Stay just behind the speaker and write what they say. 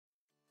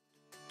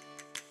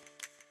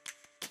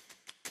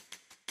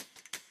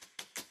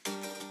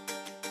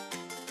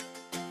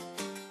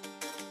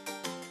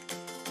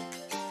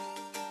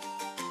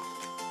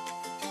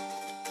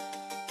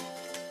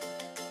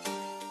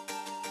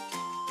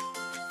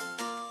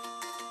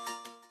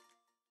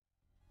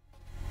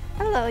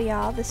Hello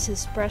y'all, this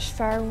is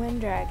Brushfire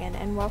Wyndragon,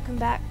 and welcome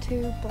back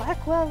to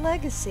Blackwell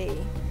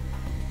Legacy.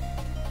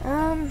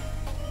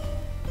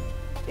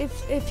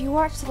 If you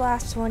watched the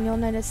last one, you'll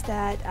notice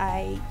that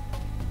I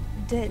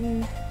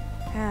didn't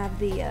have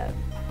the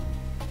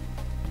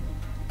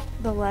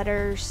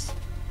letters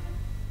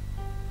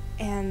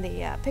and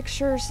the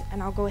pictures,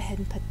 and I'll go ahead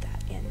and put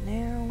that in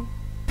now.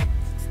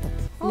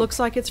 Oh. Looks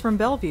like it's from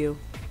Bellevue.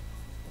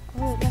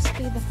 Oh, it must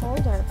be the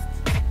folder.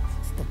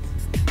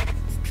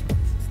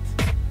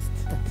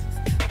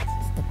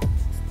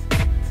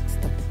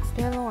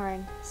 Dear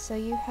Lauren, so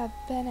you have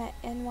been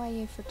at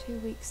NYU for 2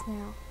 weeks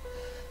now.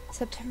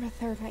 September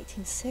 3rd,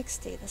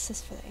 1960. This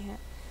is for the aunt.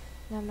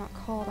 And I'm not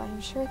called. I am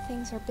sure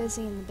things are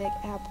busy in the Big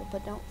Apple,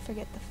 but don't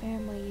forget the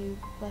family you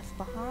left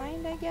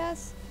behind, I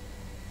guess.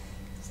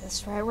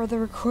 That's right where the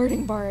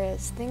recording bar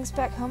is. Things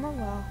back home are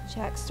well.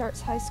 Jack starts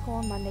high school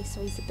on Monday,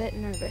 so he's a bit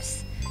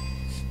nervous.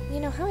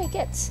 You know how he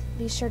gets.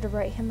 Be sure to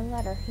write him a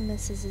letter. He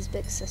misses his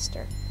big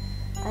sister.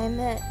 I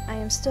admit, I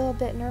am still a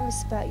bit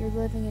nervous about your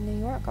living in New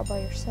York all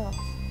by yourself.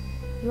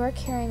 You are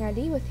carrying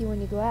ID with you when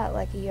you go out,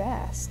 like I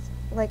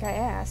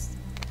asked.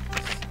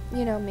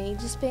 You know me,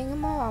 just being a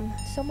mom.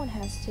 Someone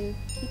has to.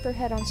 Keep your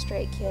head on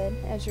straight, kid,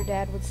 as your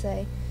dad would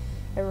say.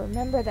 And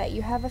remember that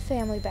you have a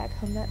family back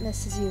home that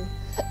misses you.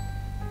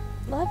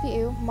 Love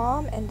you,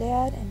 Mom and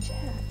Dad and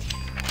Jack.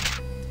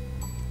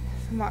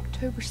 From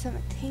October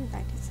 17,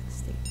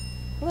 1960.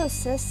 Hello,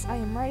 sis. I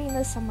am writing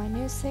this on my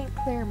new St.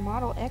 Clair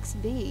Model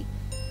XB.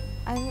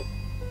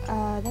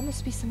 That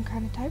must be some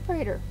kind of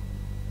typewriter.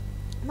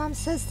 Mom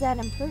says that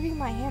improving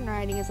my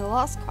handwriting is a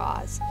lost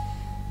cause,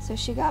 so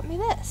she got me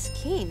this.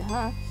 Keen,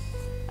 huh?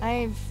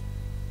 I've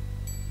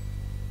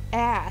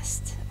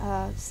asked,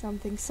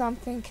 something,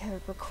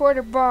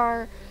 recorder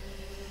bar.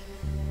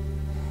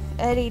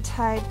 Eddie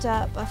typed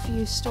up a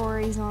few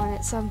stories on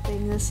it,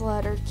 something, this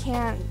letter,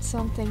 can't,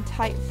 something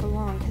type for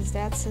long, because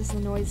Dad says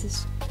the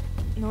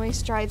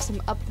noise drives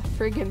him up the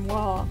friggin'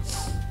 wall.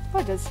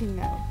 What does he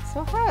know?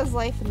 So how is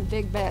life in the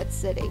big bad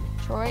city?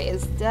 Troy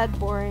is dead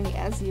boring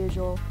as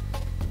usual.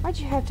 Why'd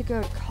you have to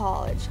go to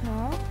college,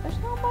 huh? There's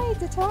nobody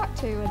to talk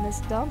to in this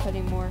dump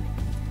anymore.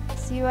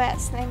 See you at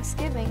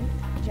Thanksgiving,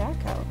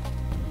 Jacko.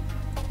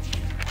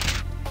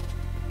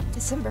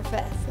 December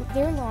 5th.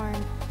 Dear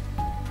Lauren,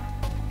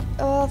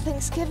 well,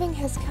 Thanksgiving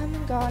has come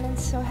and gone, and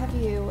so have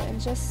you. In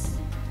just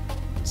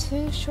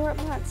 2 short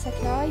months, I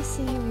can already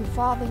see you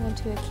evolving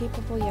into a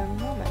capable young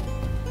woman.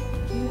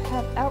 You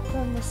have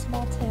outgrown the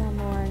small town,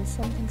 Lauren.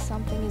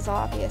 Something is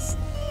obvious.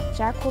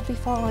 Jack will be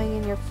following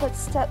in your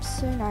footsteps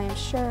soon, I am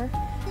sure.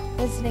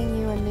 Visiting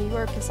you in New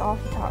York is all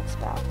he talks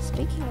about.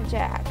 Speaking of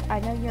Jack, I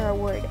know you're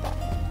worried about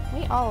him.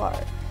 We all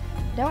are.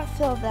 Don't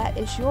feel that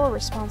is your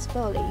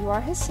responsibility. You are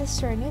his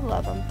sister and you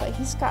love him, but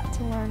he's got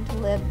to learn to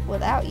live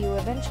without you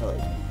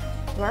eventually.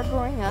 You are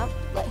growing up.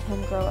 Let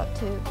him grow up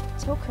too.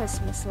 Till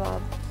Christmas,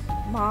 love.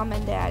 Mom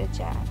and Dad and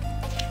Jack.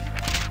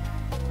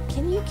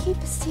 Can you keep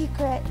a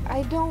secret?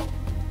 I don't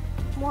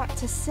want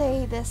to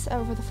say this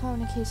over the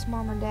phone in case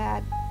Mom or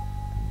Dad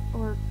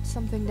or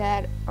something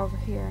Dad over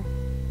here.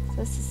 So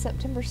this is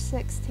September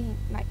 16th,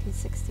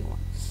 1961.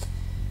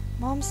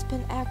 Mom's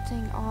been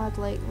acting odd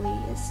lately.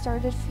 It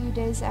started a few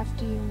days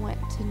after you went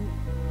to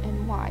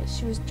NY.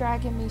 She was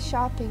dragging me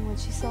shopping when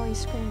she suddenly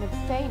screamed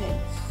and fainted.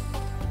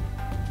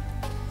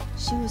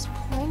 She was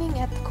pointing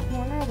at the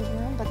corner of the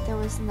room, but there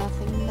was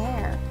nothing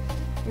there.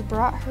 We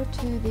brought her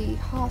to the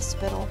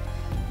hospital.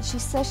 She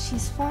says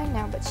she's fine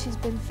now, but she's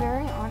been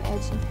very on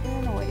edge and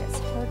paranoid. It's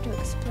hard to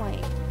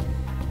explain.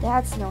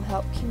 Dad's no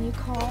help. Can you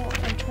call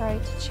and try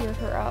to cheer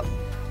her up?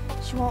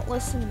 She won't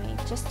listen to me.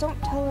 Just don't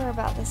tell her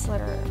about this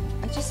letter.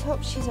 I just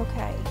hope she's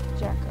okay.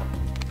 Jacko.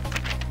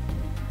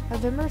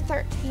 November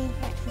 13th,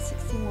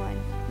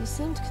 1961. You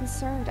seemed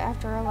concerned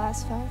after our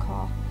last phone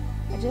call.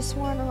 I just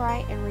wanted to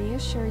write and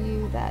reassure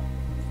you that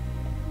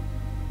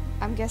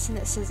I'm guessing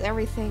it says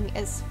everything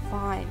is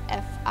fine.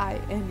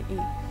 F-I-N-E.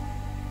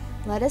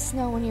 Let us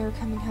know when you're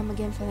coming home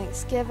again for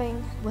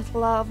Thanksgiving. With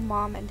love,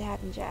 Mom and Dad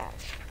and Jack.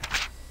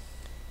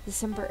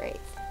 December 8th.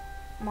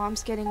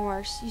 Mom's getting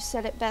worse. You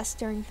said it best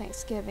during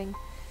Thanksgiving.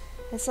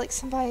 It's like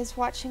somebody's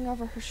watching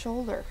over her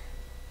shoulder.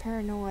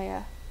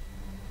 Paranoia.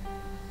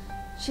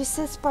 She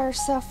sits by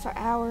herself for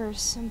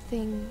hours,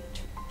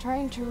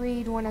 trying to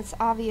read when it's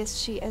obvious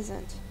she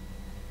isn't.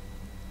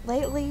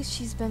 Lately,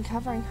 she's been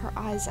covering her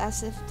eyes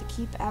as if to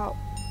keep out.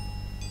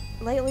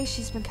 Lately,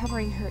 she's been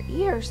covering her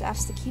ears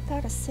as to keep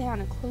out a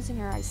sound and closing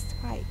her eyes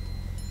tight.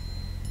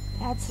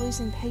 Dad's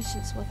losing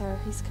patience with her.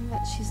 He's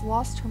convinced she's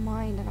lost her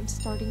mind, and I'm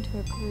starting to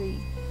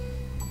agree.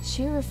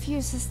 She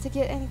refuses to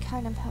get any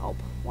kind of help.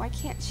 Why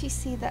can't she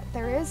see that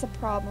there is a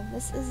problem?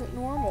 This isn't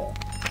normal.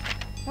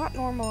 Not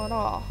normal at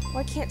all.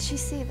 Why can't she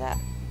see that?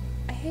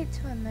 I hate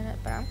to admit it,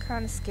 but I'm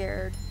kind of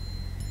scared.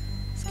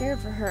 Scared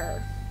for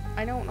her.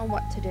 I don't know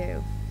what to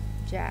do.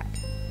 Jack.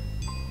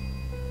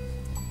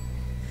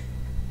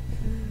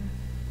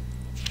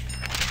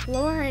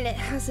 Lauren, it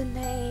has a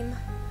name.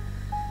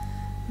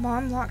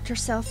 Mom locked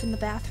herself in the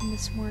bathroom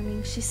this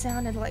morning. She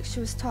sounded like she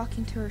was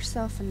talking to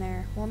herself in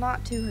there. Well,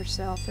 not to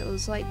herself. It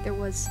was like there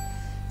was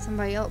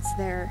somebody else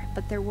there,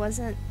 but there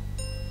wasn't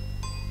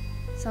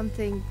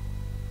something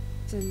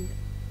to,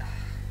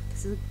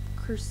 because of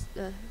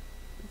the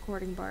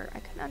recording bar. I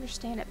couldn't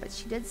understand it, but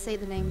she did say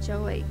the name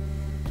Joey.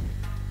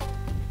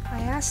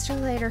 I asked her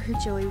later who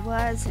Joey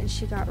was, and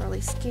she got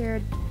really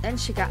scared. Then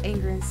she got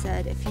angry and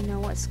said, if you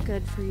know what's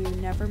good for you,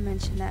 never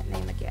mention that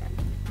name again.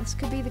 This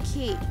could be the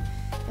key.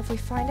 If we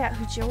find out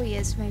who Joey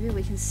is, maybe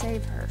we can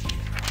save her.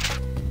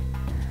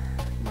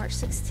 March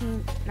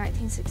 16th,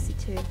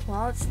 1962.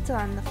 Well, it's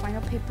done. The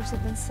final papers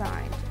have been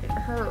signed. It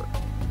hurt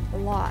a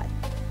lot,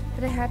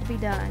 but it had to be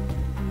done.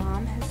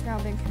 Mom has now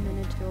been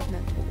committed to a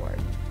mental ward.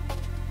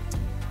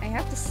 I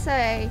have to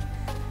say,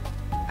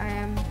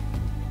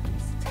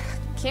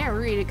 can't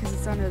read it because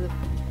it's under the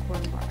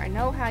recording bar. I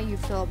know how you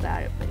feel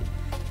about it, but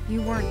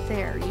you weren't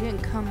there. You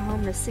didn't come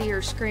home to see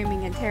her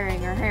screaming and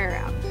tearing her hair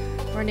out,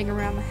 running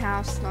around the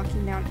house,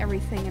 knocking down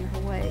everything in her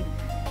way.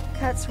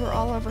 Cuts were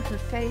all over her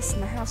face,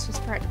 and the house was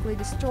practically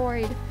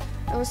destroyed.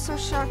 I was so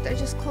shocked I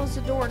just closed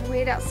the door and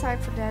waited outside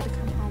for Dad to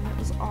come home. It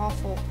was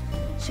awful.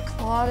 She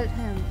clawed at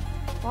him,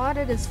 clawed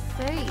at his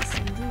face,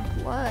 and drew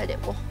blood. It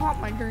will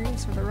haunt my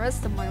dreams for the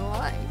rest of my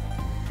life.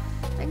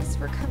 Thanks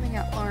for coming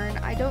out, Lauren.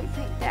 I don't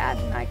think Dad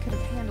and I could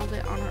have handled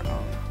it on our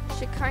own.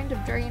 She kind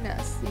of drained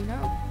us, you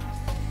know.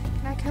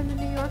 Can I come to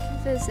New York and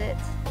visit?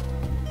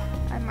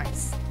 I might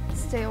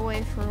stay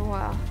away for a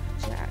while,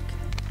 Jack.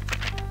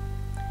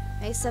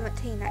 May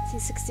 17,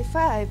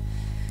 1965.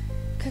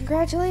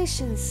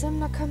 Congratulations,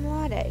 summa cum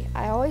laude.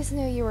 I always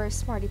knew you were a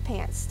smarty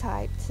pants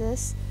type,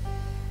 sis.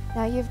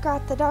 Now you've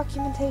got the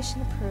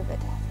documentation to prove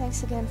it.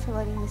 Thanks again for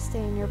letting me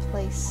stay in your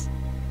place.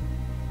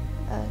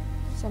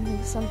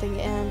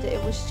 Something, and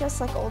it was just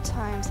like old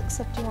times,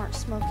 except you weren't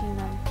smoking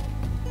them.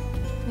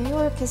 New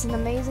York is an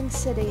amazing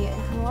city,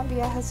 and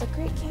Columbia has a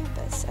great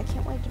campus. I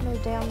can't wait to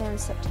move down there in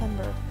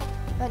September.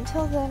 But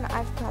until then,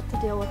 I've got to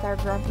deal with our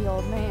grumpy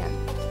old man.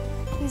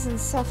 He's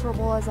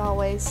insufferable as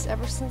always.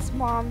 Ever since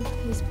Mom,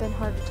 he's been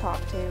hard to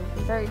talk to,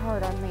 and very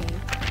hard on me.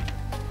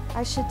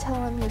 I should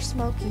tell him you're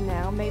smoking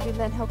now. Maybe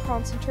then he'll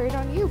concentrate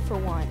on you for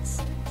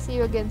once. See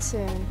you again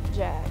soon,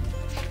 Jack.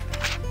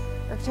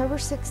 October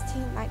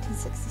 16,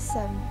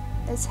 1967.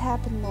 It's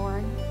happened,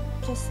 Lauren.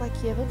 Just like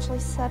you eventually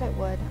said it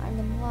would. I'm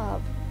in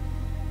love.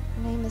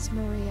 Her name is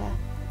Maria.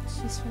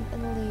 She's from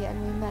Italy,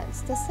 and we met in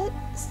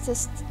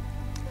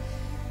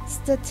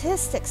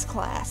statistics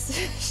class.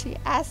 She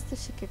asked if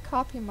she could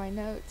copy my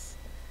notes.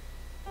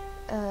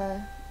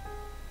 Her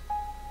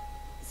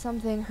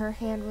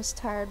hand was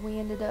tired. We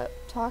ended up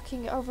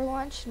talking over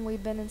lunch, and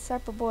we've been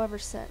inseparable ever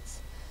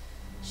since.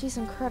 She's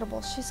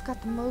incredible. She's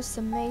got the most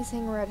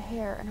amazing red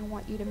hair, and I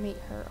want you to meet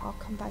her. I'll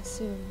come by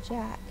soon.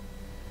 Jack.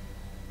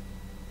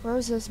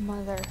 Rosa's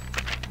mother.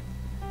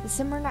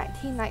 December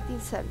 19,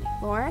 1970.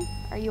 Lauren,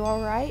 are you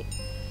alright?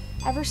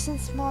 Ever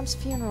since Mom's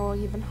funeral,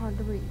 you've been hard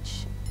to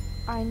reach.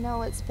 I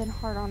know it's been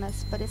hard on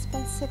us, but it's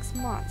been 6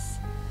 months.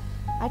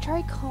 I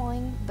tried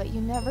calling, but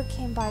you never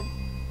came by.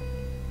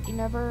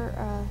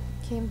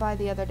 Came by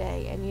the other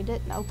day, and you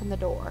didn't open the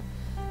door.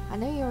 I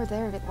knew you were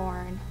there,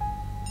 Lauren.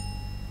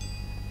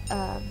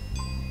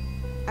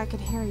 I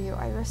could hear you.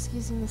 I risked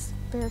using the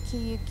spare key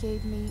you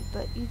gave me,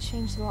 but you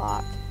changed the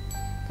lock.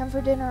 Come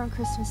for dinner on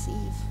Christmas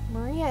Eve.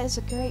 Maria is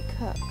a great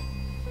cook.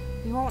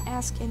 You won't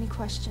ask any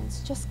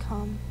questions. Just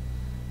come.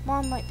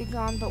 Mom might be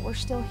gone, but we're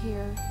still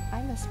here.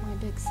 I miss my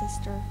big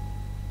sister,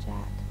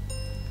 Jack.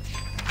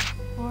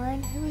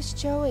 Lauren, who is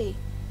Joey?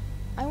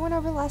 I went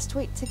over last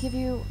week to give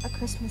you a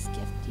Christmas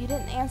gift. You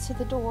didn't answer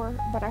the door,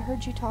 but I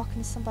heard you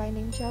talking to somebody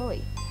named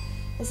Joey.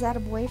 Is that a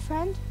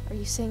boyfriend? Are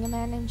you seeing a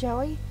man named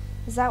Joey?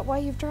 Is that why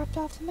you've dropped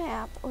off the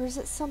map? Or is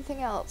it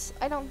something else?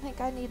 I don't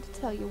think I need to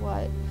tell you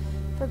what.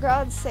 For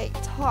God's sake,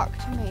 talk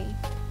to me.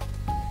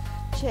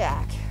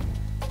 Jack.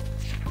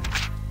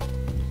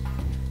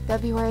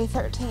 February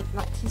 13th,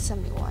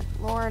 1971.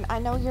 Lauren, I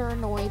know you're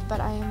annoyed, but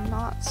I am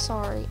not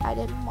sorry. I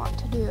didn't want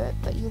to do it,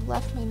 but you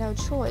left me no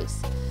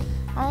choice.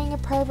 Hiring a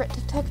private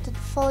detective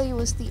fully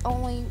was the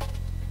only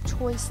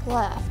choice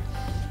left.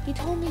 He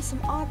told me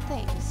some odd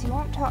things. You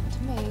won't talk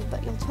to me,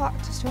 but you'll talk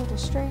to total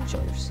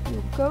strangers.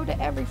 You'll go to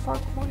every far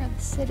corner of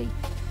the city,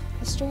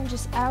 the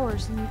strangest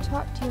hours, and you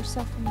talk to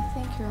yourself when you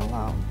think you're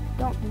alone.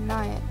 Don't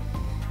deny it.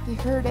 You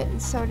heard it,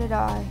 and so did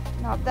I.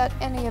 Not that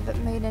any of it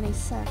made any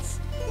sense.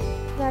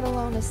 That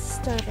alone is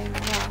disturbing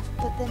enough,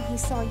 but then he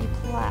saw you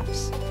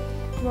collapse.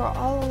 You were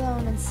all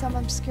alone in some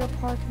obscure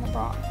park in the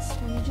Bronx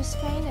when you just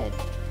fainted.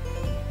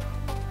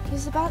 He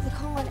was about to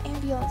call an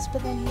ambulance,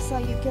 but then he saw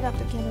you get up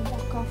again and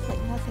walk off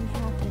like nothing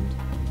happened.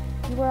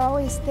 You were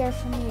always there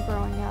for me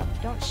growing up.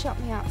 Don't shut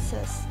me out,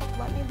 sis.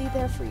 Let me be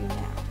there for you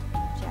now.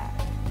 Jack.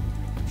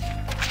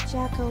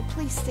 Jacko,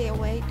 please stay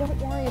away.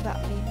 Don't worry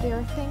about me. There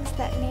are things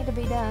that need to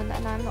be done,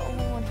 and I'm the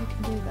only one who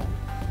can do them.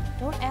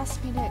 Don't ask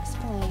me to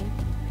explain.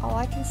 All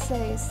I can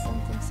say is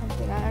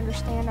something. I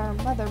understand our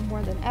mother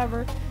more than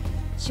ever.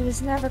 She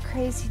was never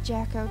crazy,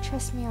 Jacko.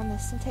 Trust me on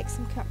this and take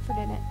some comfort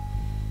in it.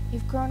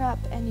 You've grown up,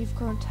 and you've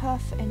grown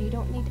tough, and you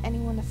don't need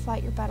anyone to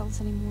fight your battles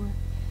anymore.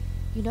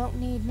 You don't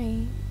need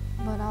me,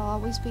 but I'll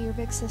always be your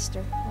big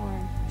sister,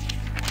 Lauren.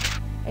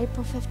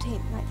 April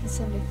 15th,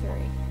 1973.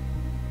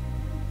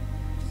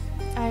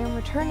 I am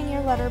returning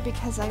your letter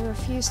because I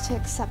refuse to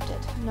accept it.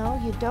 No,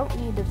 you don't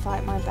need to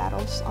fight my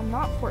battles. I'm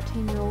not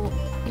 14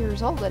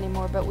 years old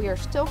anymore, but we are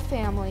still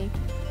family.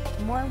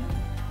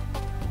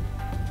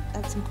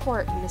 That's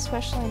important,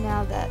 especially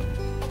now that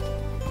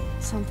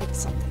something.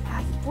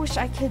 I wish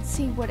I could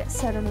see what it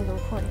said under the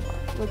recording bar.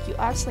 Look, you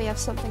actually have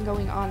something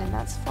going on, and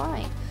that's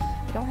fine.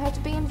 I don't have to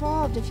be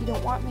involved if you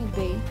don't want me to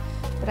be,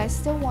 but I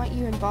still want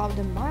you involved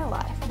in my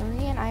life.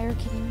 Marie and I are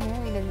getting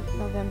married in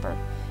November.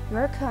 You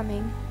are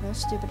coming. No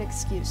stupid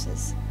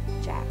excuses.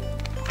 Jack.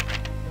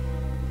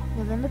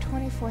 November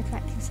 24th,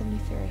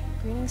 1973.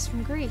 Greetings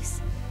from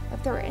Greece.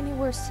 If there were any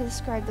words to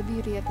describe the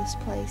beauty of this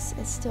place,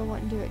 it still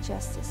wouldn't do it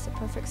justice. The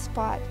perfect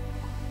spot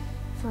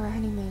for a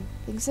honeymoon.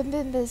 Things have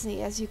been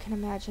busy, as you can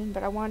imagine,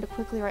 but I wanted to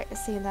quickly write to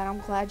say that I'm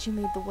glad you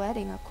made the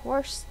wedding. Of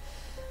course,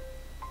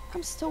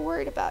 I'm still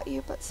worried about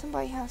you, but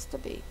somebody has to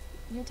be.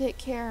 You take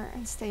care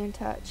and stay in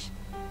touch.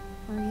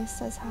 Maria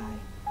says hi.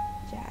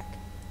 Jack.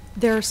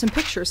 There are some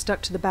pictures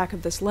stuck to the back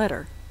of this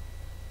letter.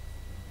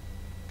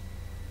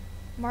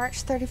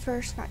 March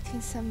 31st,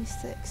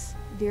 1976.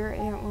 Dear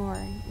Aunt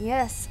Lauren.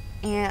 Yes,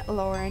 Aunt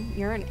Lauren,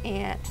 you're an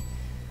aunt.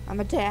 I'm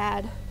a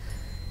dad.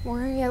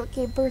 Maria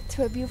gave birth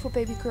to a beautiful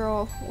baby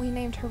girl. We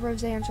named her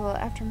Rosangela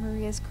after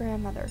Maria's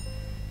grandmother.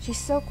 She's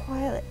so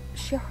quiet,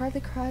 she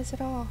hardly cries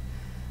at all.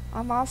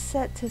 I'm all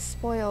set to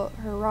spoil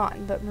her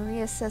rotten, but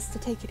Maria says to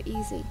take it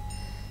easy.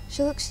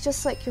 She looks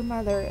just like your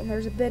mother, and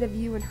there's a bit of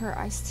you in her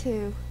eyes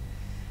too.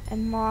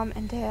 And Mom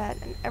and Dad,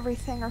 and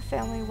everything our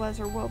family was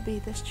or will be,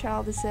 this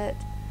child is it.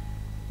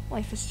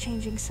 Life is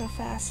changing so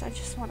fast, I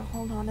just want to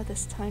hold on to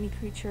this tiny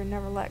creature and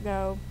never let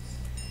go.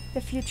 The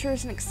future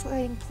is an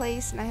exciting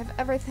place, and I have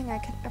everything I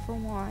could ever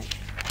want.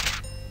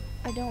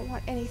 I don't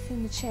want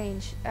anything to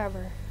change,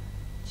 ever.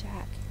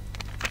 Jack.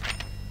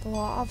 The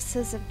Law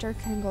Offices of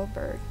Durkin and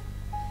Goldberg.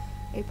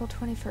 April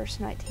 21st,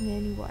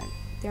 1981.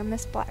 Dear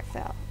Miss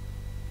Blackwell,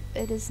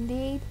 it is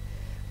indeed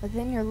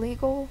within your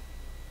legal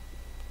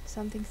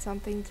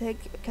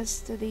take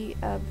custody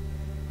of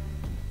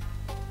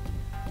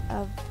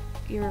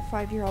your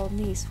 5-year-old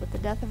niece. With the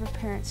death of her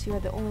parents, you are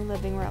the only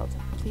living relative.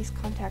 Please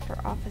contact our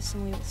office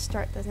and we will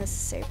start the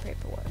necessary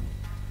paperwork.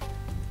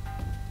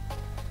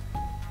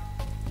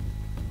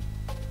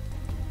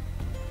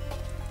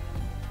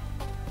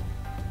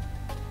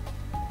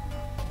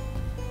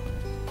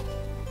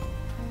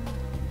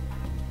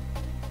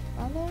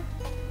 Mother?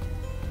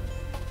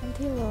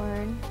 Auntie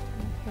Lauren,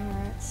 and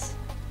parents.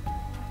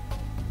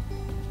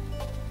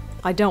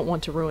 I don't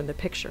want to ruin the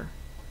picture.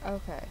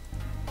 Okay.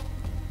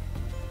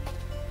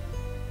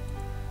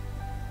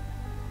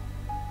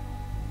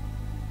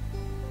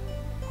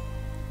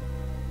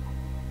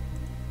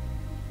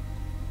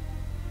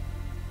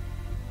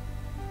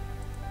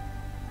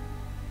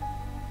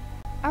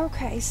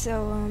 Okay,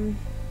 so,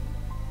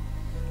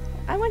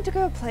 I went to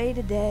go play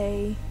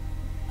today,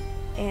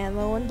 and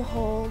lo and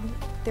behold,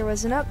 there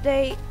was an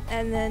update,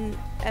 and then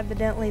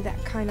evidently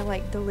that kind of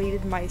like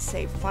deleted my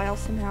save file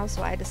somehow,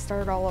 so I had to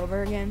start all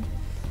over again.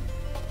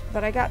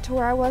 But I got to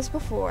where I was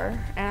before,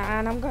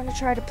 and I'm going to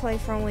try to play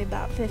for only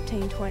about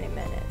 15-20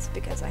 minutes,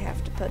 because I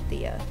have to put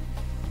the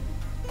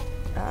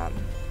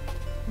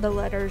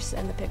letters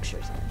and the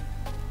pictures in.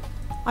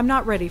 I'm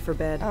not ready for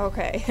bed.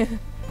 Okay.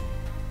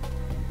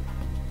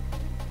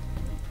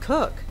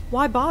 Cook?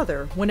 Why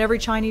bother when every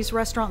Chinese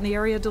restaurant in the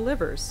area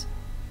delivers?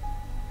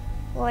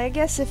 Well, I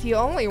guess if you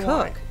only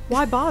want... Cook?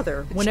 Why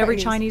bother when every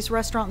Chinese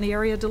restaurant in the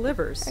area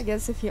delivers? I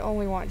guess if you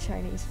only want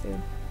Chinese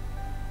food.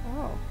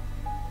 Oh.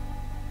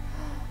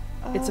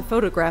 It's a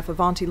photograph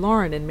of Auntie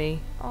Lauren and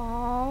me.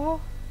 Aww.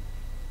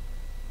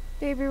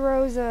 Baby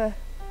Rosa.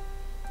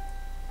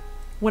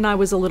 When I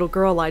was a little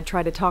girl, I'd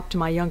try to talk to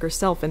my younger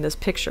self in this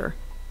picture.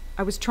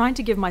 I was trying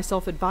to give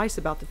myself advice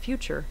about the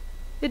future.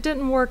 It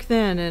didn't work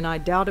then, and I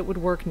doubt it would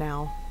work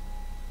now.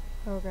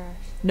 Oh gosh.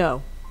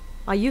 No.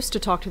 I used to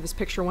talk to this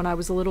picture when I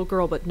was a little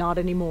girl, but not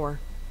anymore.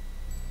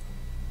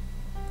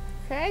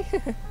 Okay.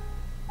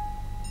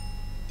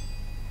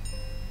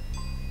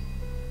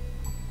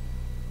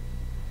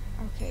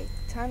 Okay,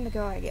 time to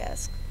go, I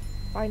guess.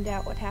 Find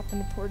out what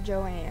happened to poor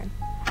JoAnn.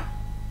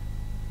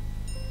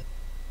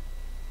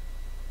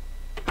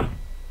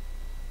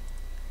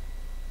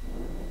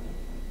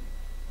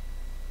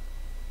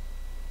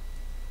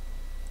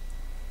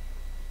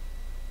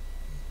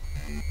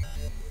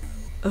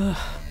 Ugh.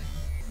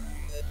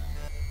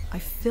 I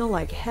feel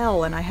like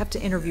hell, and I have to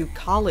interview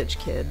college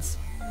kids.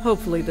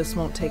 Hopefully this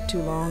won't take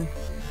too long.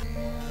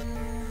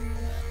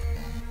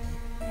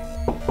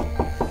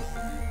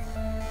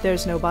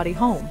 There's nobody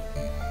home.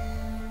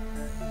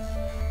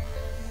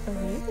 Oh,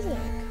 music.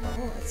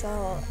 Oh, it's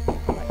all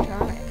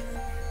electronic.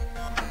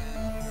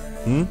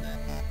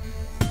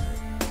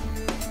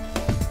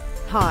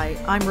 Hi,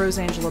 I'm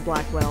Rosangela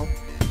Blackwell.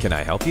 Can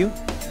I help you?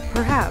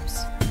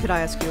 Perhaps. Could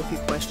I ask you a few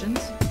questions?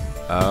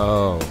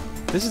 Oh,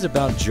 this is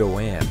about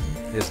JoAnn,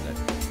 isn't it?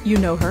 You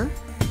know her?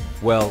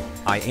 Well,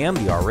 I am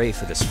the RA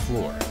for this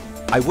floor.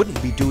 I wouldn't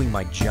be doing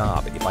my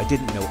job if I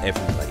didn't know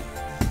everybody.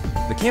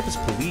 The campus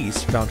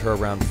police found her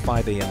around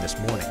 5 a.m. this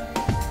morning.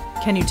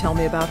 Can you tell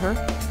me about her?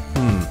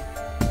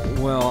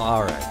 Well,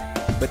 alright.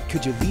 But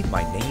could you leave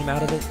my name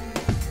out of it?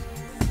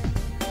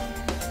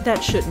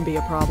 That shouldn't be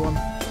a problem.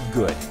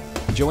 Good.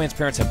 JoAnn's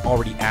parents have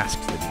already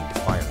asked the dean to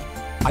fire me.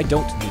 I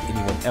don't need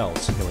anyone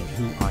else knowing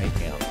who I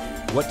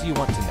am. What do you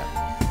want to know?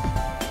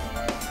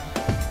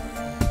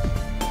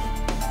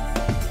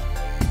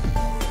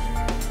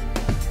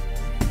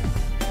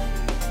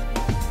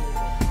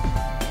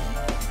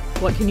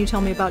 What can you tell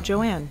me about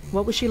JoAnn?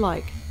 What was she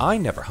like? I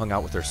never hung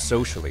out with her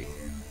socially,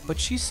 but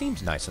she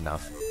seemed nice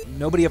enough.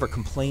 Nobody ever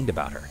complained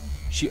about her.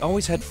 She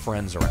always had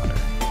friends around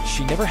her.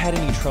 She never had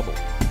any trouble,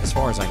 as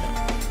far as I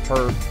know.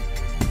 Her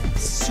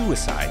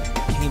suicide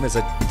came as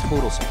a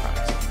total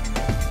surprise.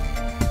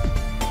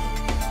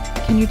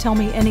 Can you tell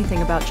me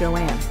anything about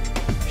JoAnn?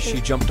 She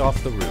jumped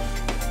off the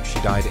roof.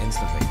 She died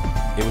instantly.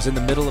 It was in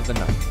the middle of the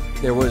night.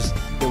 There was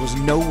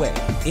no way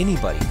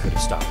anybody could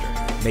have stopped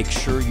her. Make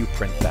sure you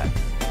print that.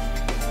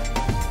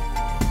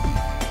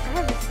 I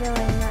have a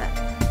feeling that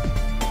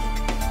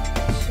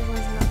she was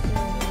not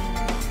doing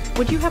well.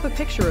 Would you have a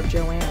picture of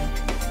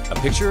JoAnn? A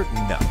picture?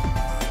 No.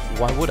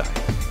 Why would I?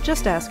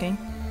 Just asking.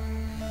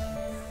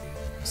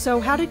 So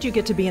how did you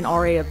get to be an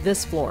RA of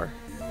this floor?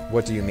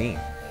 What do you mean?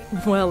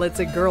 Well, it's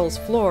a girl's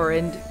floor,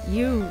 and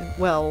you,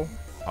 well...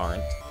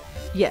 Aren't?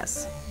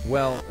 Yes.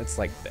 Well, it's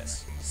like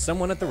this.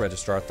 Someone at the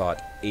registrar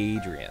thought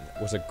Adrian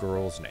was a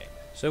girl's name.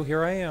 So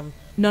here I am.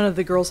 None of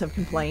the girls have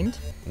complained?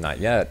 Not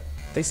yet.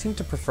 They seem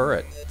to prefer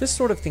it. This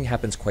sort of thing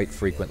happens quite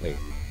frequently.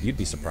 You'd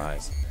be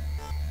surprised.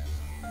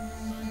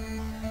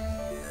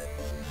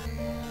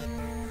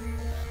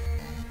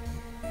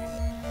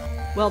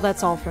 Well,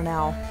 that's all for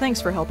now.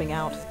 Thanks for helping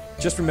out.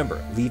 Just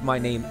remember, leave my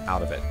name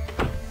out of it.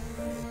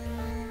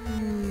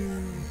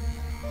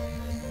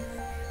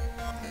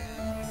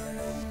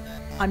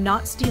 I'm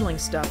not stealing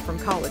stuff from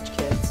college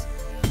kids.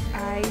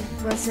 I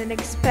wasn't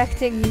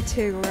expecting you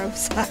to,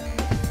 Rosa.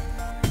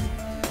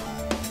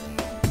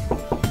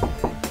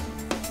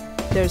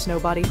 There's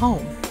nobody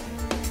home.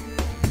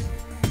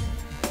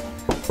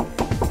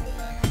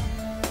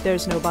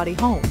 There's nobody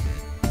home.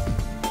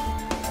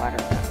 Water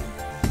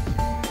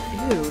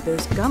fountain. Ew,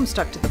 there's gum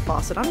stuck to the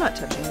faucet. I'm not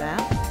touching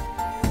that.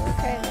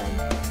 Okay then.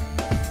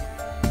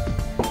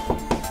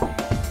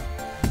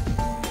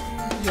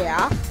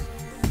 Yeah?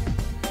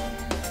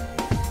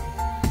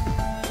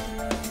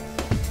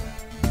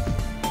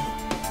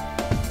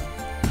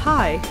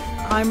 Hi,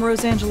 I'm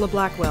Rosangela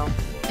Blackwell.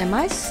 Am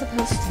I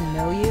supposed to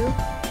know you?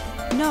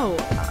 No,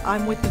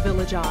 I'm with the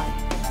Village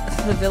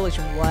Eye. The Village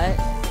what?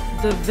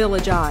 The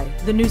Village Eye,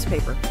 the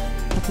newspaper.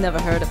 I've never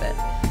heard of it.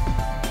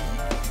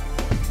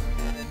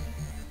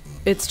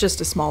 It's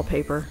just a small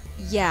paper.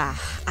 Yeah,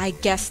 I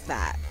guessed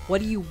that.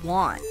 What do you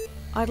want?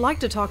 I'd like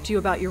to talk to you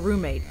about your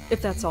roommate,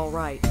 if that's all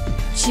right.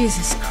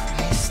 Jesus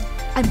Christ.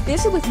 I'm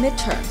busy with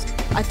midterms.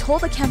 I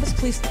told the campus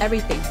police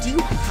everything. Do you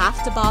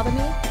have to bother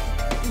me?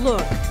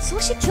 Look, So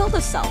she killed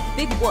herself.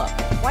 Big whoop.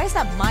 Why is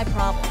that my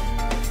problem?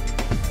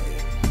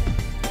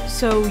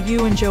 so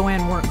you and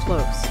JoAnn weren't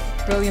close.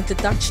 Brilliant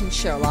deduction,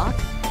 Sherlock.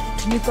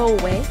 Can you go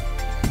away?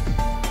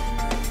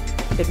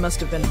 It must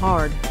have been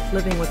hard,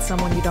 living with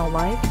someone you don't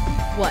like.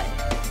 What?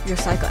 You're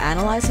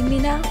psychoanalyzing me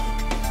now?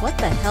 What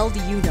the hell do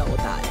you know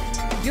about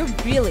it? You're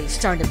really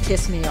starting to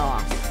piss me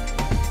off.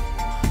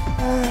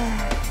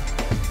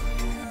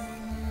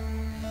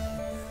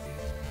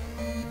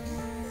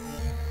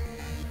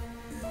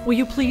 Will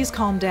you please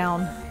calm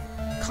down?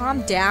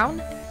 Calm down?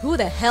 Who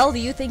the hell do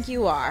you think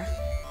you are?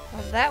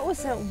 Well, that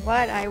wasn't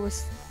what I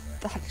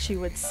thought she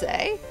would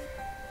say.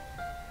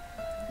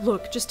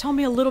 Look, just tell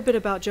me a little bit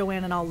about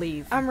JoAnn and I'll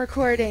leave. I'm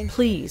recording.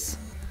 Please.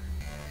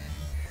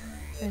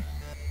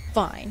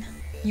 Fine.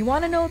 You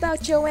want to know about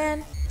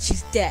JoAnn?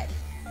 She's dead.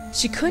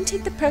 She couldn't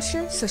take the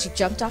pressure, so she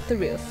jumped off the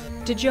roof.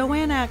 Did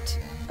JoAnn act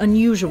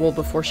unusual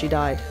before she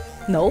died?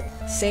 Nope.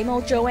 Same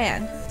old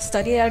JoAnn.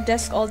 Studied at her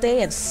desk all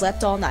day and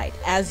slept all night,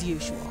 as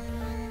usual.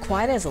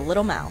 Quiet as a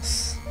little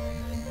mouse.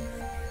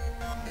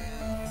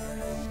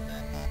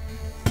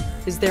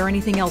 Is there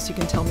anything else you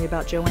can tell me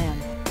about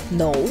JoAnn?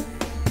 No.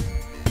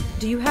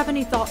 Do you have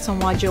any thoughts on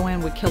why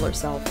JoAnn would kill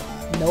herself?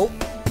 Nope.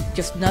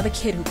 Just another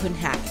kid who couldn't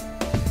hack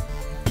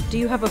it. Do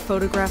you have a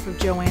photograph of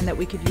JoAnn that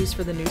we could use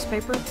for the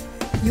newspaper?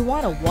 You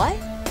want a what?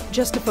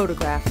 Just a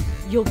photograph.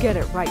 You'll get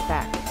it right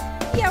back.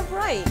 Yeah,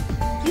 right.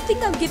 You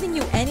think I'm giving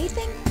you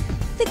anything?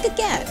 Think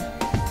again.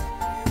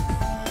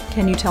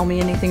 Can you tell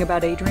me anything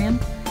about Adrian?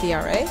 The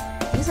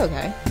RA? He's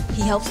okay.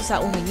 He helps us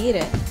out when we need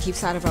it,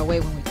 keeps out of our way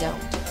when we don't.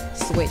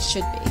 It's the way it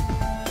should be.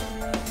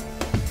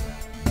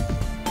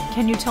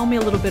 Can you tell me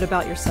a little bit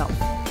about yourself?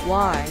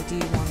 Why do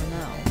you want to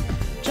know?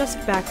 Just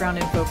background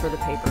info for the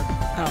paper.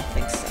 I don't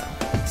think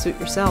so. Suit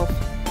yourself.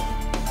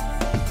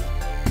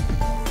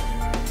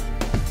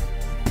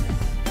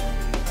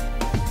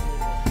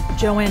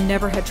 JoAnn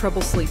never had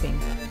trouble sleeping.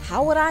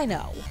 How would I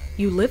know?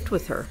 You lived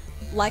with her.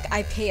 Like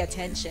I pay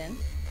attention.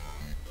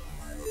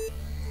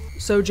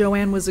 So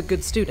JoAnn was a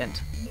good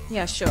student.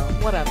 Yeah, sure,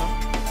 whatever.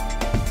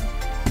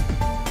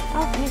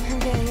 I think I'm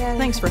getting out of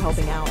Thanks for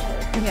helping out.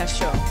 Yeah,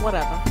 sure,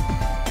 whatever.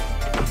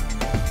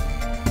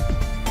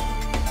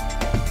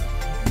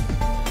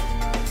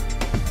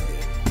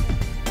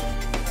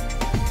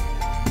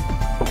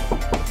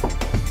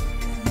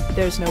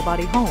 There's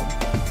nobody home.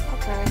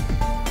 Okay.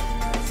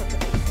 Let's look at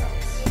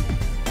details.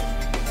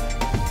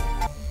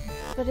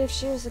 But if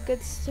she was a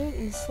good student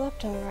and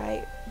slept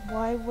alright,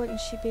 why wouldn't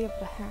she be able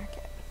to hack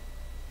it?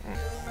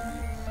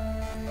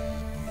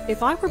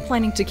 If I were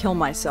planning to kill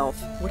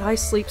myself, would I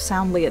sleep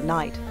soundly at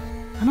night?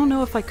 I don't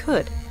know if I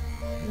could.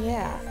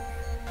 Yeah.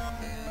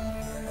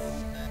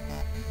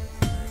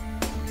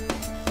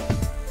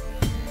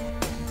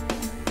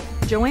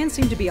 JoAnn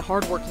seemed to be a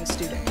hardworking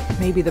student.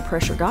 Maybe the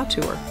pressure got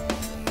to her.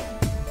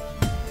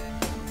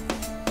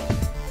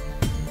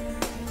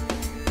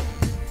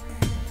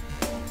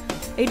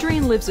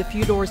 Adrian lives a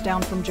few doors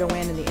down from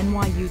JoAnn in the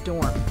NYU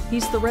dorm.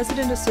 He's the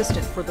resident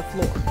assistant for the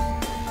floor.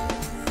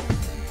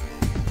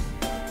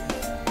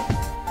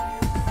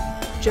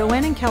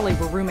 JoAnn and Kelly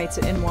were roommates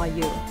at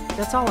NYU.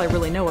 That's all I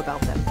really know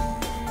about them.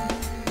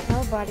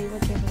 Nobody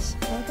would give us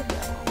a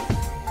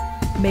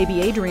photograph.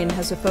 Maybe Adrian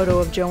has a photo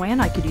of JoAnn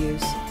I could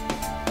use.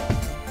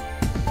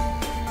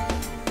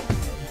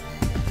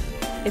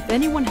 If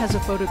anyone has a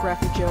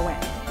photograph of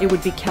JoAnn, it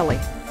would be Kelly.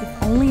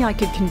 If only I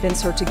could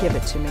convince her to give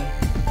it to me.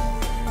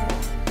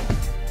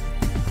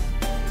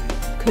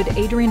 Could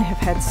Adrian have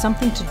had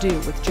something to do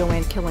with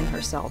JoAnn killing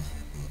herself?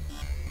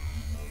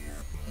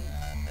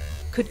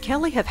 Could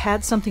Kelly have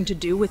had something to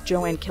do with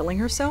JoAnn killing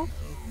herself?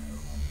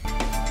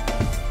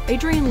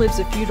 Adrian lives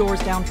a few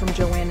doors down from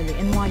JoAnn in the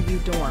NYU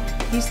dorm.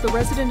 He's the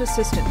resident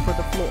assistant for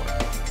the floor.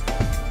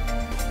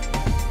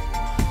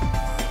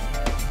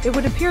 It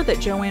would appear that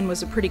JoAnn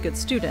was a pretty good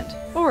student,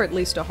 or at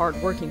least a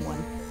hard-working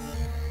one.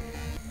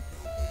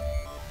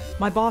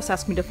 My boss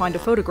asked me to find a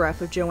photograph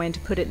of JoAnn to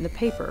put it in the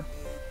paper.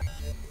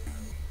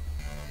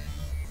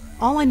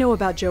 All I know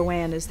about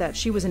JoAnn is that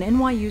she was an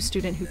NYU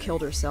student who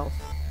killed herself.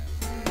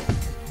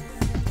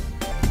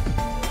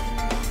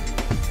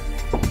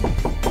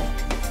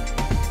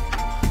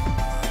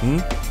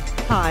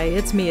 Hi,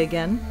 it's me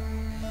again.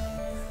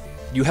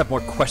 You have more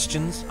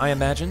questions, I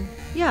imagine?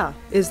 Yeah,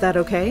 is that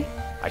okay?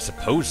 I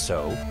suppose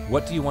so.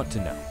 What do you want to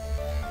know?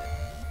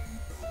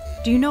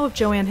 Do you know if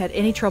JoAnn had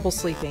any trouble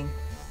sleeping?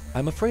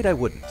 I'm afraid I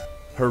wouldn't.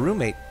 Her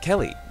roommate,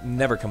 Kelly,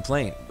 never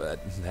complained, but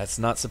that's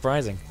not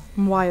surprising.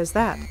 Why is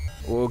that?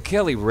 Well,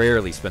 Kelly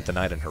rarely spent the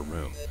night in her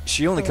room.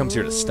 She only comes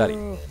here to study,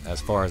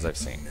 as far as I've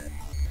seen.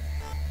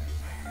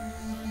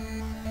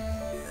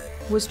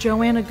 Was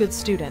JoAnn a good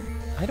student?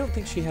 I don't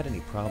think she had any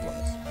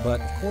problems, but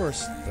of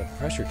course, the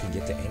pressure can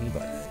get to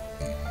anybody.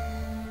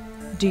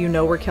 Do you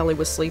know where Kelly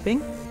was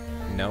sleeping?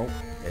 No,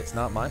 it's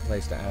not my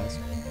place to ask.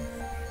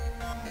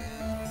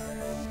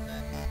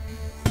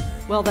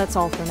 Well, that's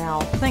all for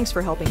now. Thanks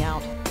for helping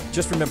out.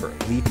 Just remember,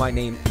 leave my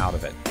name out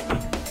of it.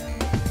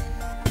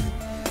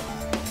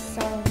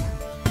 So,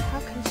 how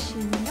can she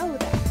know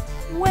that?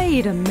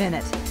 Wait a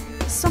minute.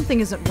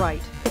 Something isn't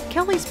right. If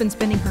Kelly's been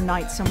spending her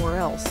night somewhere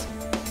else,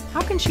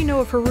 how can she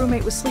know if her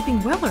roommate was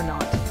sleeping well or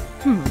not?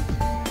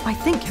 I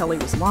think Kelly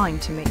was lying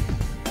to me.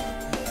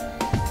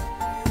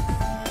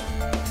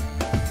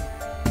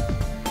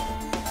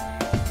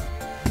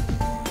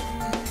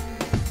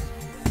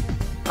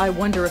 I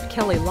wonder if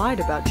Kelly lied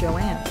about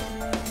JoAnn.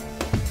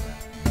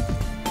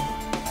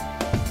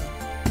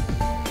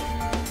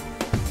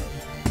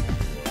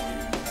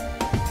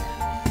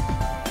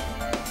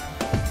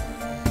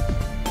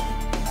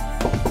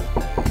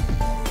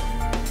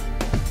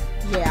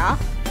 Yeah?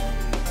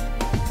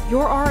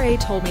 Your RA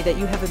told me that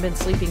you haven't been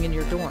sleeping in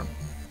your dorm.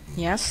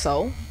 Yeah,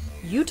 so?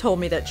 You told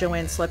me that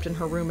JoAnn slept in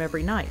her room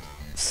every night.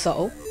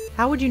 So?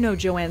 How would you know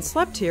JoAnn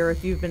slept here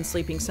if you've been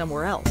sleeping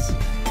somewhere else?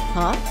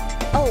 Huh?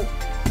 Oh,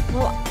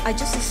 well, I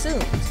just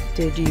assumed.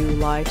 Did you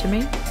lie to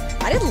me?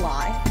 I didn't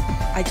lie.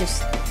 I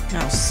just...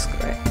 No,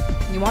 screw it.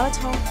 You want to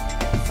talk?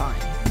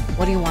 Fine.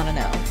 What do you want to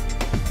know?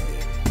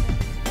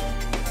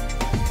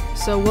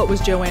 So what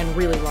was JoAnn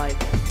really like?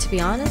 To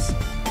be honest,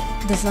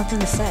 there's nothing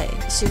to say.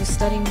 She was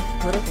studying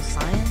political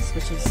science,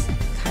 which is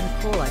kind of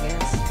cool, I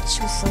guess.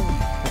 She was so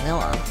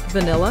vanilla.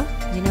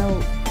 Vanilla? You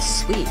know,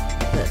 sweet,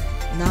 but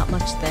not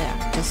much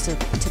there. Just a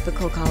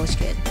typical college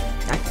kid.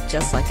 Acted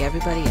just like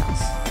everybody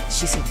else.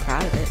 She seemed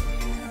proud of it.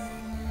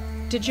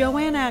 Did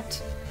JoAnn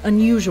act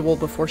unusual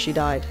before she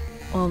died?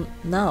 Well,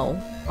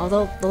 no.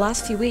 Although the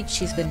last few weeks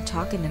she's been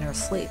talking in her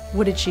sleep.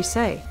 What did she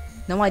say?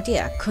 No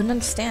idea. Couldn't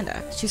understand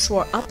her. She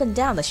swore up and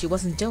down that she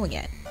wasn't doing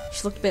it.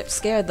 She looked a bit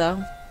scared,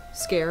 though.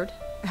 Scared?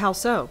 How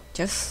so?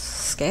 Just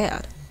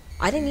scared.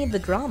 I didn't need the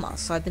drama,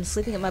 so I've been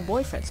sleeping at my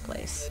boyfriend's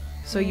place.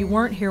 So you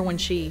weren't here when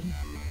she...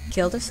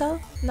 Killed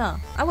herself? No,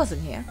 I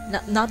wasn't here.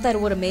 Not that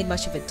it would have made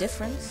much of a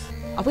difference.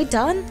 Are we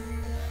done?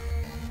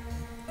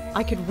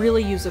 I could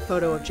really use a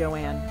photo of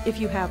JoAnn, if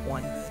you have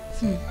one.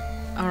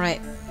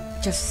 Alright,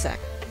 just a sec.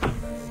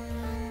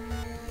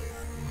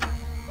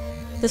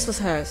 This was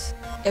hers.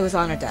 It was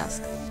on her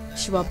desk.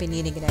 She won't be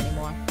needing it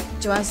anymore.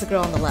 JoAnn's the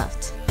girl on the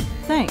left.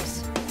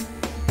 Thanks.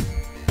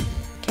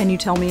 Can you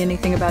tell me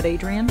anything about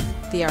Adrian?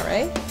 The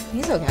RA?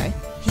 He's okay.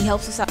 He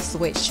helps us out the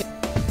way it should.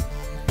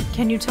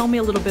 Can you tell me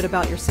a little bit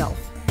about yourself?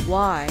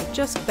 Why?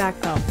 Just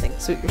background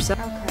things. Suit yourself.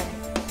 Okay.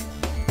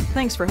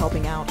 Thanks for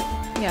helping out.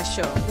 Yeah,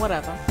 sure,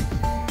 whatever.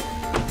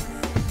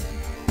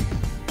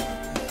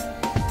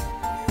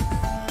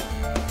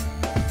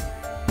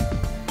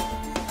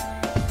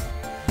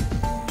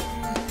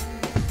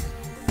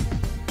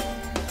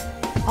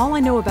 All I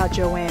know about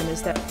JoAnn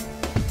is that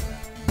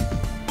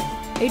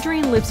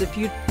Adrian lives a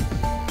few...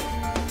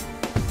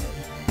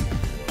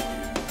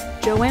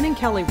 JoAnn and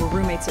Kelly were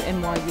roommates at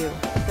NYU.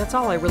 That's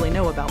all I really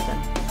know about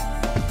them.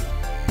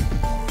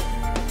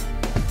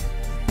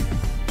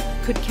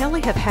 Could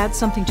Kelly have had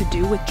something to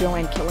do with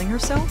JoAnn killing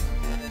herself?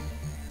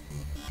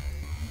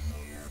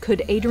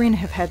 Could Adrian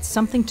have had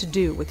something to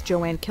do with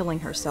JoAnn killing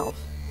herself?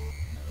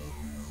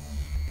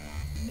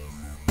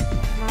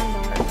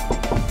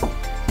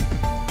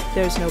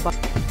 There's nobody.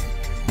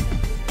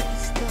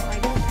 Still, I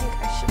don't think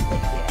I should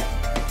leave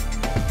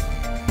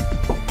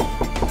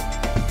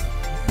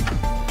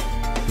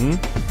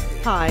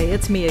yet. Hi,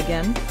 it's me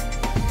again.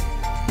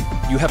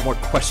 You have more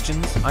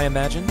questions, I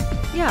imagine?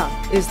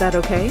 Yeah, is that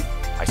okay?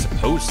 I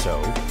suppose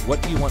so.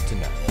 What do you want to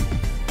know?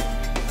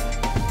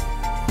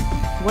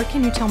 What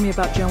can you tell me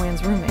about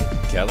JoAnn's roommate?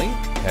 Kelly?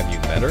 Have you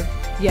met her?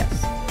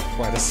 Yes.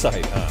 Quite a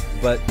sight, huh?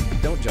 But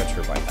don't judge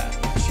her by that.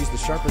 She's the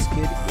sharpest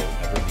kid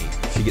you'll ever meet.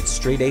 She gets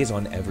straight A's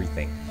on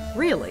everything.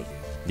 Really?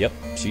 Yep,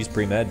 she's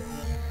pre-med.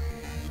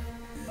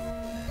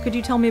 Could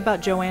you tell me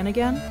about JoAnn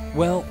again?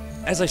 Well,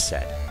 as I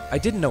said, I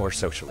didn't know her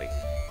socially,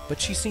 but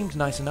she seemed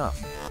nice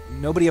enough.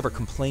 Nobody ever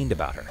complained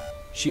about her.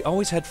 She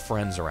always had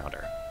friends around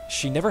her.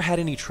 She never had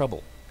any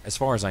trouble, as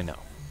far as I know.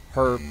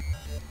 Her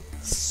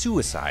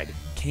suicide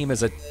came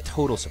as a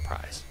total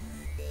surprise.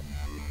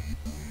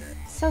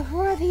 So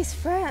who are these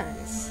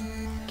friends?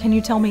 Can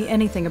you tell me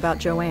anything about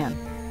JoAnn?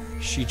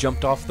 She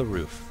jumped off the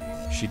roof.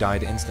 She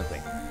died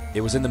instantly.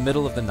 It was in the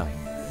middle of the night.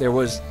 There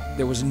was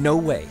no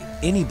way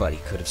anybody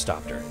could have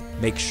stopped her.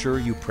 Make sure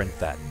you print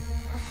that.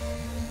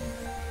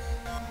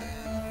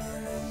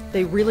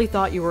 They really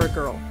thought you were a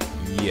girl.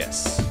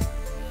 Yes.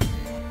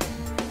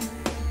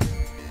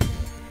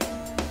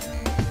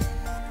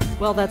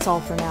 Well, that's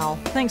all for now.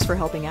 Thanks for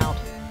helping out.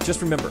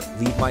 Just remember,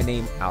 leave my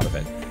name out of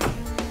it.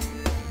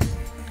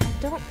 I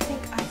don't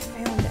think I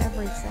found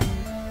everything.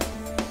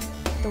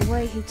 The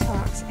way he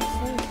talks, I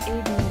think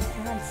Adrian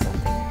had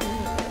something to do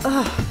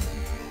with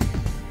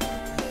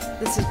it.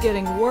 This is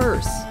getting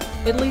worse.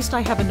 At least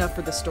I have enough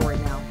for the story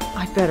now.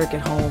 I'd better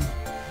get home.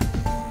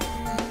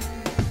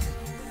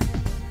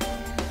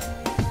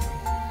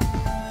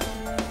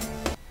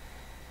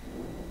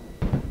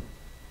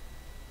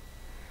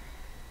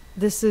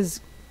 This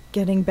is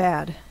getting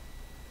bad.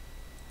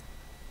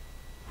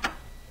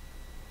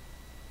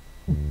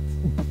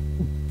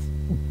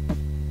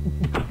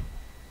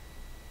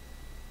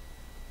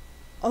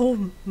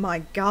 Oh my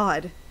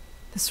God.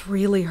 This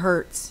really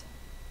hurts.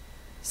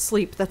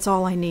 Sleep, that's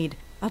all I need.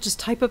 I'll just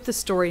type up the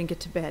story and get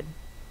to bed.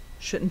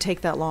 Shouldn't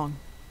take that long.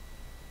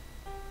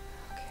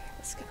 Okay,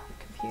 let's get on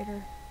the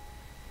computer.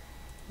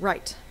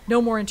 Right.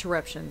 No more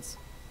interruptions.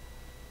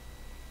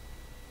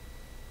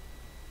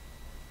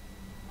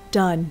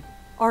 Done.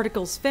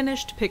 Article's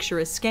finished, picture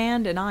is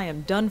scanned, and I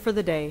am done for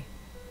the day.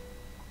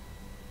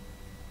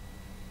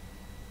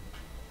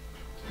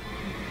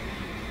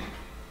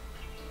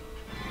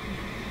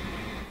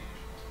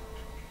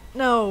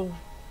 No.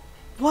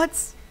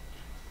 What's...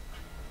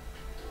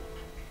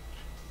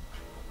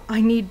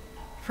 I need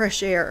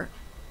fresh air.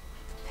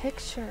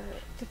 Picture.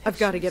 I've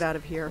got to get out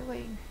of here.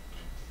 Wait.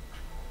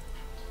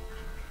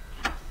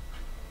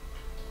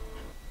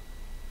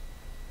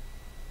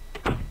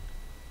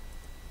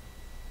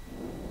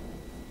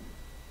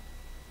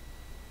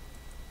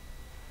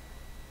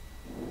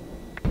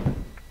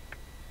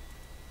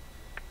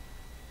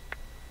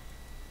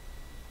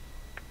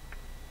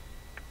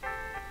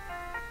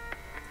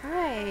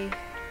 Hi.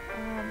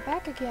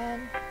 Back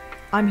again.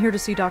 I'm here to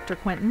see Dr.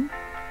 Quentin.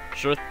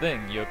 Sure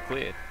thing, you're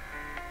cleared.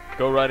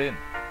 Go right in.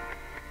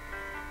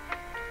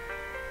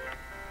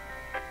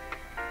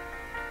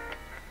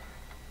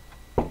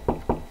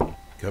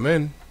 Come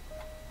in.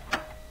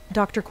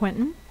 Dr.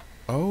 Quentin?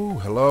 Oh,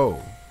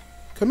 hello.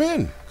 Come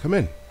in, come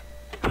in.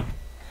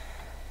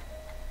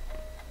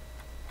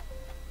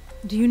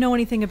 Do you know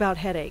anything about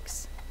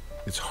headaches?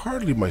 It's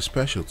hardly my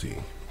specialty,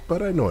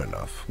 but I know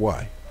enough.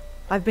 Why?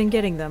 I've been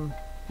getting them.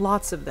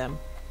 Lots of them.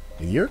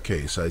 In your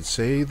case, I'd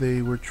say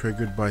they were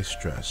triggered by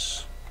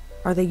stress.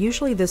 Are they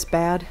usually this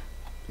bad?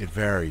 It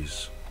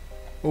varies.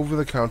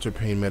 Over-the-counter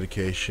pain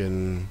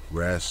medication,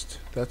 rest,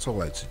 that's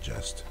all I'd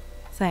suggest.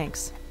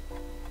 Thanks.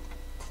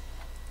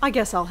 I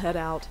guess I'll head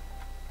out.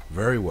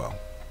 Very well.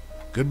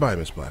 Goodbye,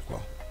 Miss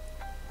Blackwell.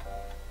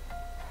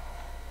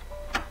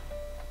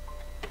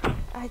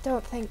 I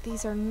don't think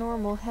these are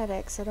normal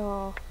headaches at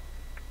all.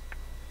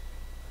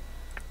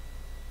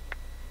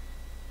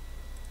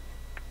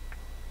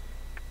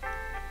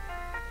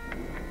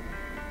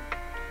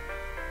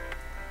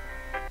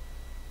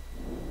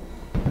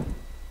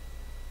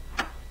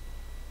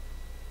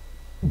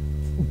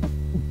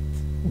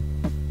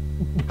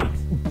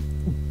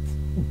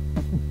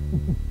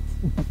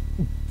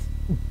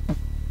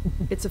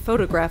 It's a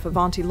photograph of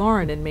Auntie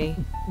Lauren and me.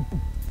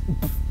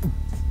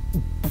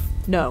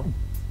 No.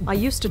 I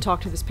used to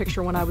talk to this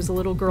picture when I was a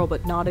little girl,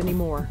 but not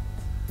anymore.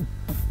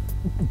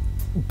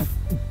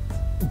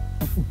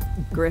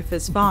 Griff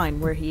is fine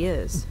where he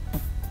is.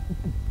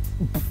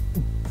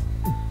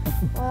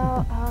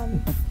 Well,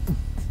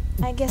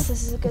 I guess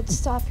this is a good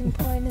stopping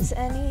point as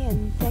any,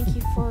 and thank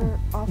you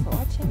all for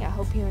watching. I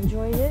hope you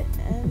enjoyed it,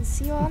 and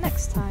see you all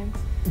next time.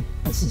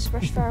 This is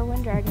Freshfire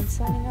Wyndragon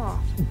signing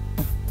off.